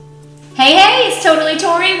Hey, it's Totally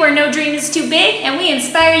Tori, where no dream is too big, and we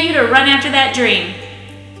inspire you to run after that dream.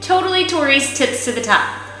 Totally Tori's Tips to the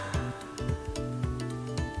Top.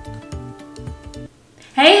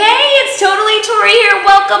 Hey, it's Totally Tori here.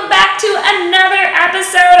 Welcome back to another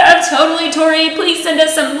episode of Totally Tori. Please send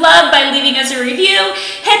us some love by leaving us a review.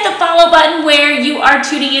 Hit the follow button where you are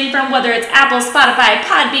tuning in from, whether it's Apple, Spotify,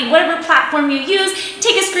 Podbean, whatever platform you use.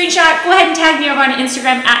 Take a screenshot. Go ahead and tag me over on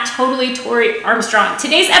Instagram at Totally Tori Armstrong.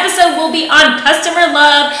 Today's episode will be on customer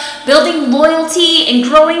love, building loyalty, and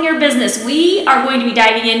growing your business. We are going to be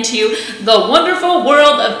diving into the wonderful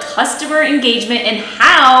world of customer engagement and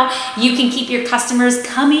how you can keep your customers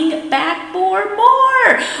coming back for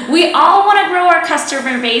more. We all want to grow our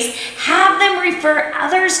customer base, have them refer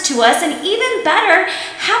others to us, and even better,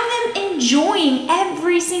 have them enjoying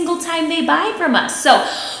every single time they buy from us. So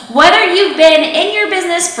whether you've been in your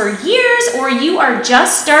business for years or you are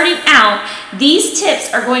just starting out, these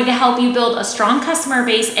tips are going to help you build a strong customer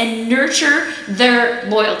base and nurture their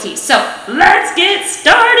loyalty. So let's get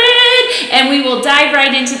started, and we will dive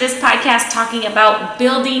right into this podcast talking about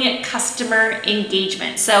building customer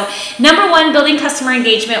engagement. So number one, building customer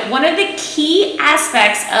engagement. One of the key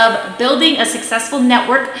aspects of building a successful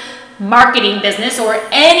network marketing business or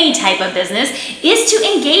any type of business is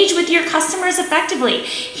to engage with your customers effectively.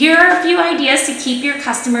 Here are a few ideas to keep your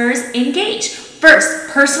customers engaged. First,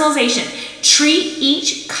 personalization. Treat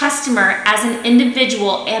each customer as an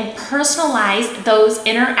individual and personalize those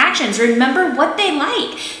interactions. Remember what they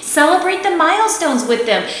like. Celebrate the milestones with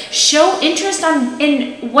them. Show interest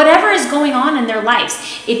in whatever is going on in their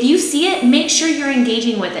lives. If you see it, make sure you're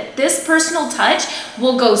engaging with it. This personal touch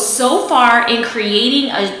will go so far in creating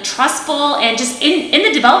a trustful and just in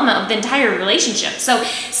the development of the entire relationship. So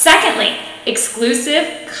secondly,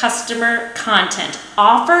 exclusive customer content.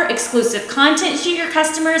 Offer exclusive content to your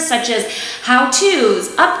customers, such as how-tos,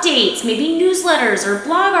 updates, maybe newsletters or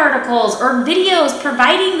blog articles or videos,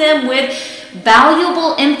 providing them with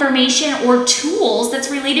valuable information or tools that's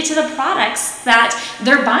related to the products that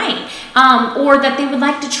they're buying or that they would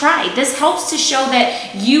like to try. This helps to show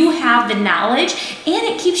that you have the knowledge, and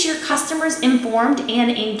it keeps your customers informed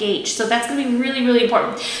and engaged. So that's going to be really, really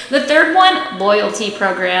important. The third one, loyalty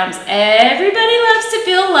programs. Everybody loves to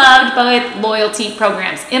feel loved by loyalty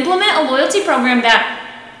programs. Implement a loyalty program that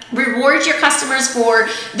rewards your customers for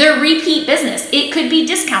their repeat business. It could be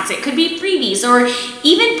discounts, it could be freebies, or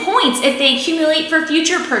even points if they accumulate for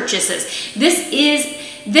future purchases.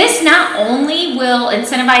 This not only will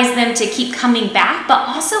incentivize them to keep coming back, but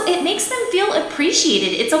also it makes them feel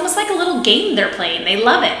appreciated. It's almost like a little game they're playing. They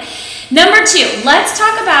love it. Number two, let's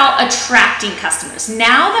talk about attracting customers.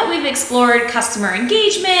 Now that we've explored customer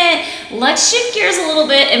engagement, let's shift gears a little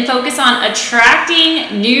bit and focus on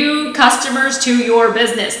attracting new customers to your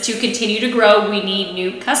business. To continue to grow, we need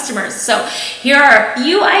new customers. So here are a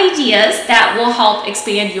few ideas that will help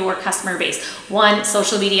expand your customer base. One,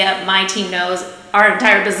 social media. My team knows our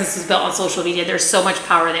entire business is built on social media. There's so much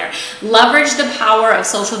power there. Leverage the power of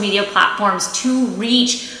social media platforms to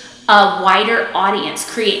reach a wider audience.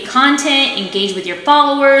 Create content, engage with your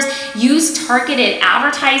followers, use targeted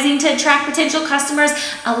advertising to attract potential customers.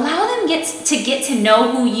 Allow them to get to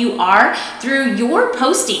know who you are through your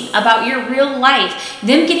posting about your real life,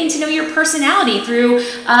 them getting to know your personality through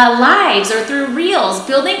lives or through reels.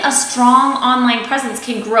 Building a strong online presence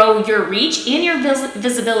can grow your reach and your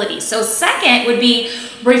visibility. So second would be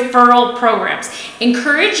referral programs.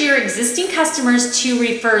 Encourage your existing customers to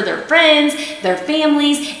refer their friends, their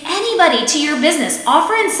families, anybody to your business.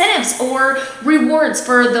 Offer incentives or rewards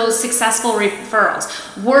for those successful referrals.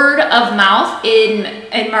 Word of mouth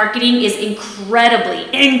in marketing is incredibly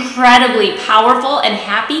powerful, and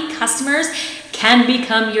happy customers can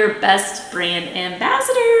become your best brand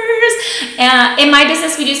ambassadors. In my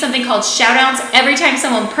business, we do something called shout outs. Every time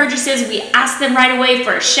someone purchases, we ask them right away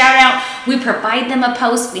for a shout out. We provide them a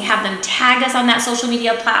post. We have them tag us on that social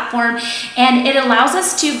media platform, and it allows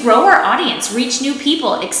us to grow our audience, reach new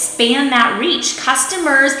people, expand that reach.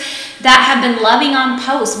 Customers that have been loving on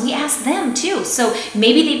posts, we ask them too. So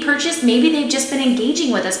maybe they purchased, maybe they've just been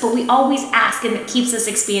engaging with us, but we always ask, and it keeps us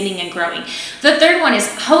expanding and growing. The third one is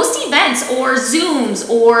host events or Zooms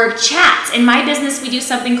or chats. In my business, we do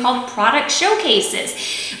something called product showcases.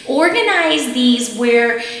 Organize these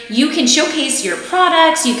where you can showcase your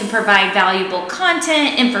products, you can provide valuable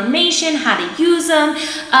content, information, how to use them.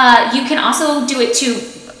 You can also do it to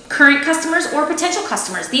current customers or potential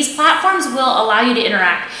customers. These platforms will allow you to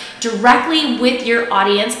interact directly with your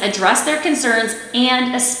audience, address their concerns,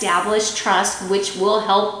 and establish trust, which will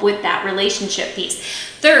help with that relationship piece.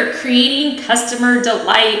 Third, creating customer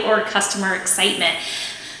delight or customer excitement.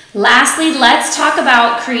 Lastly, let's talk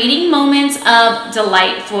about creating moments of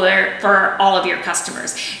delight for all of your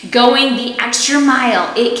customers. Going the extra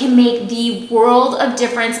mile, it can make the world of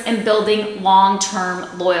difference in building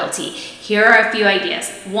long-term loyalty. Here are a few ideas.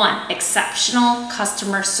 1, exceptional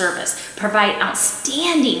customer service. Provide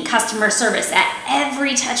outstanding customer service at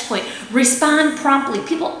every touch point. Respond promptly.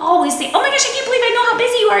 People always say, oh my gosh, I can't believe I know how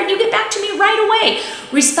busy you are, and you get back to me right away.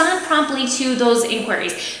 Respond promptly to those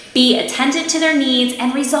inquiries. Be attentive to their needs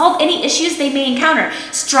and resolve any issues they may encounter.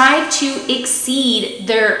 Strive to exceed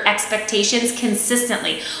their expectations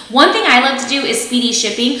consistently. One thing I love to do is speedy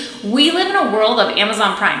shipping. We live in a world of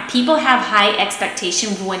Amazon Prime. People have high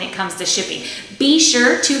expectations when it comes to shipping. Be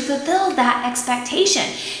sure to fulfill that expectation.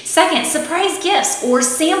 Second, surprise gifts or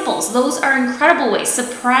samples. Those are incredible ways.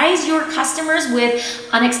 Surprise your customers with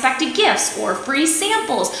unexpected gifts or free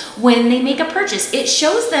samples when they make a purchase. It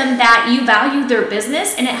shows them that you value their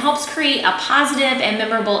business, and it helps create a positive and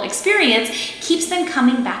memorable experience, keeps them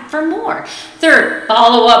coming back for more. Third,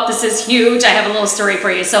 follow up. This is huge. I have a little story for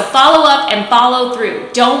you. So follow up and follow through.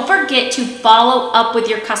 Don't forget to follow up with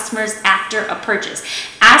your customers after a purchase.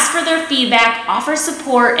 Ask for their feedback, offer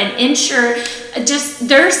support, and ensure just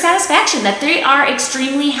their satisfaction, that they are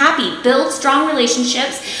extremely happy. Build strong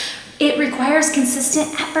relationships. It requires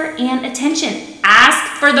consistent effort and attention.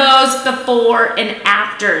 Ask for those before and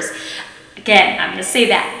afters. Again, I'm going to say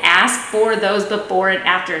that. Ask for those before and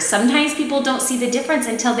afters. Sometimes people don't see the difference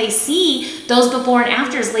until they see those before and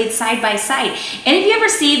afters laid side by side. And if you ever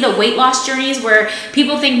see the weight loss journeys where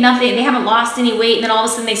people think nothing, they haven't lost any weight, and then all of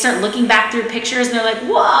a sudden they start looking back through pictures and they're like,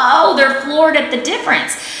 whoa, they're floored at the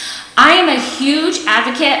difference. I am a huge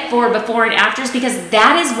advocate for before and afters because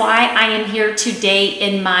that is why I am here today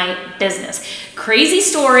in my business. Crazy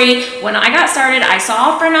story. When I got started, I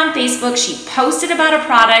saw a friend on Facebook. She posted about a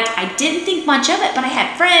product. I didn't think much of it, but I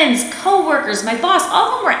had friends, coworkers, my boss, all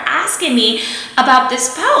of them were asking me about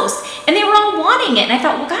this post, and they were all wanting it. And I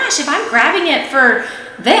thought, well, gosh, if I'm grabbing it for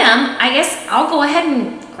them, I guess I'll go ahead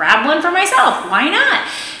and grab one for myself. Why not?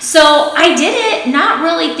 So I did it not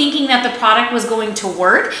really thinking that the product was going to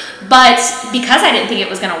work, but because I didn't think it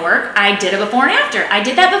was going to work, I did a before and after. I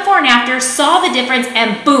did that before and after, saw the difference,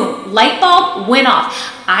 and boom, light bulb went off.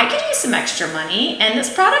 I could use some extra money, and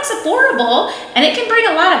this product's affordable, and it can bring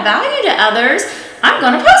a lot of value to others. I'm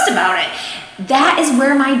going to post about it. That is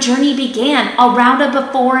where my journey began, around a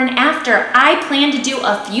before and after. I planned to do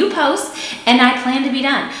a few posts, and I planned to be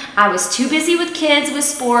done. I was too busy with kids, with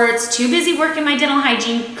sports, too busy working my dental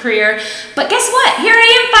hygiene career. But guess what? Here I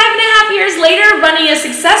am 5.5 years later, running a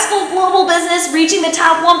successful global business, reaching the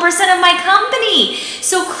top 1% of my company.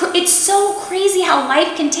 So it's so crazy how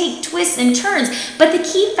life can take twists and turns. But the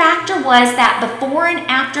key factor was that before and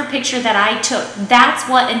after picture that I took. That's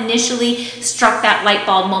what initially struck that light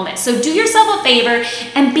bulb moment. So do yourself a favor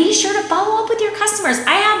and be sure to follow up with your customers.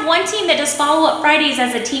 I have one team that does follow-up Fridays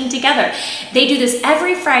as a team together. They do this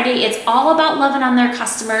every Friday. It's all about loving on their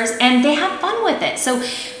customers, and they have fun with it. So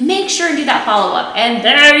make sure and do that follow-up. And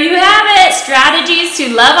there you have it. Strategies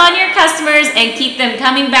to love on your customers and keep them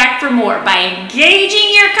coming back for more by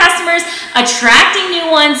engaging your customers, attracting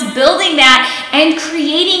new ones, building that, and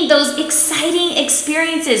creating those exciting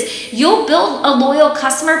experiences. You'll build a loyal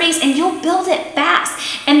customer base, and you'll build it fast,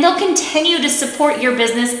 and they'll continue to support your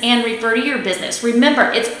business and refer to your business. Remember,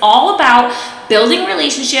 it's all about building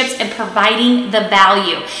relationships and providing the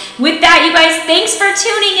value. With that, you guys, thanks for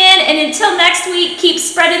tuning in, and until next week, keep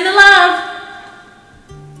spreading the love.